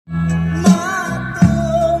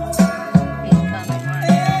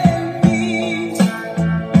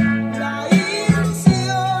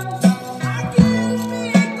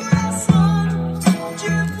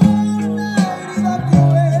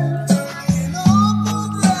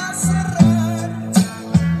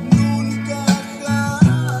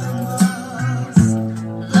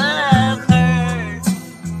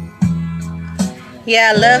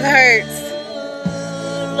Yeah, love hurts.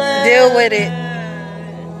 Deal with it.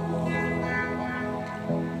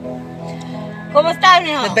 ¿Cómo estás,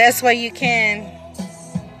 mijo? The best way you can.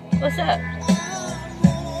 What's up?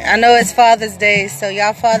 I know it's Father's Day, so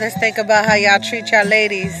y'all fathers think about how y'all treat y'all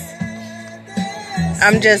ladies.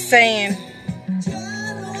 I'm just saying.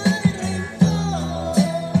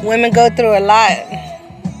 Women go through a lot.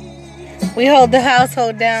 We hold the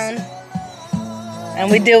household down. And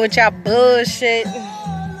we deal with y'all bullshit.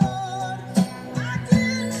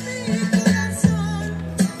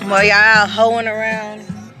 While y'all out hoeing around.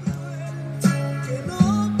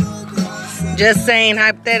 Just saying,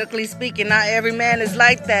 hypothetically speaking, not every man is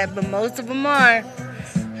like that, but most of them are.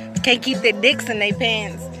 Can't keep their dicks in their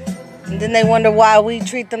pants. And then they wonder why we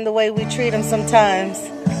treat them the way we treat them sometimes.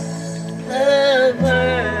 Love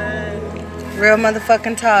her. Real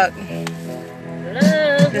motherfucking talk.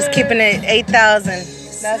 Love Just her. keeping it 8,000.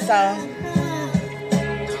 That's all.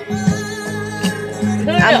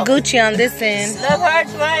 I'm Gucci on this end. Love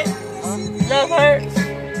hurts, right? Love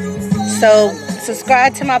hurts. So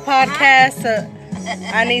subscribe to my podcast.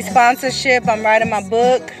 I need sponsorship. I'm writing my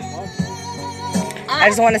book. I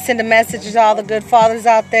just want to send a message to all the good fathers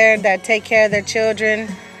out there that take care of their children.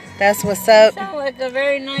 That's what's up. You sound like a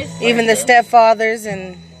very nice person. Even the stepfathers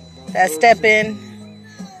and that step in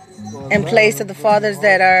place of the fathers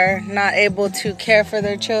that are not able to care for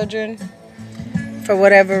their children for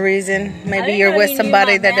whatever reason. Maybe you're with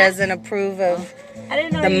somebody that doesn't approve of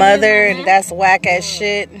the mother, and that's whack ass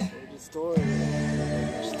shit.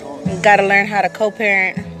 You gotta learn how to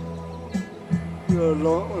co-parent.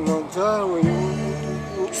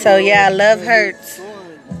 So yeah, love hurts.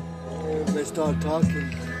 They start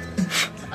talking.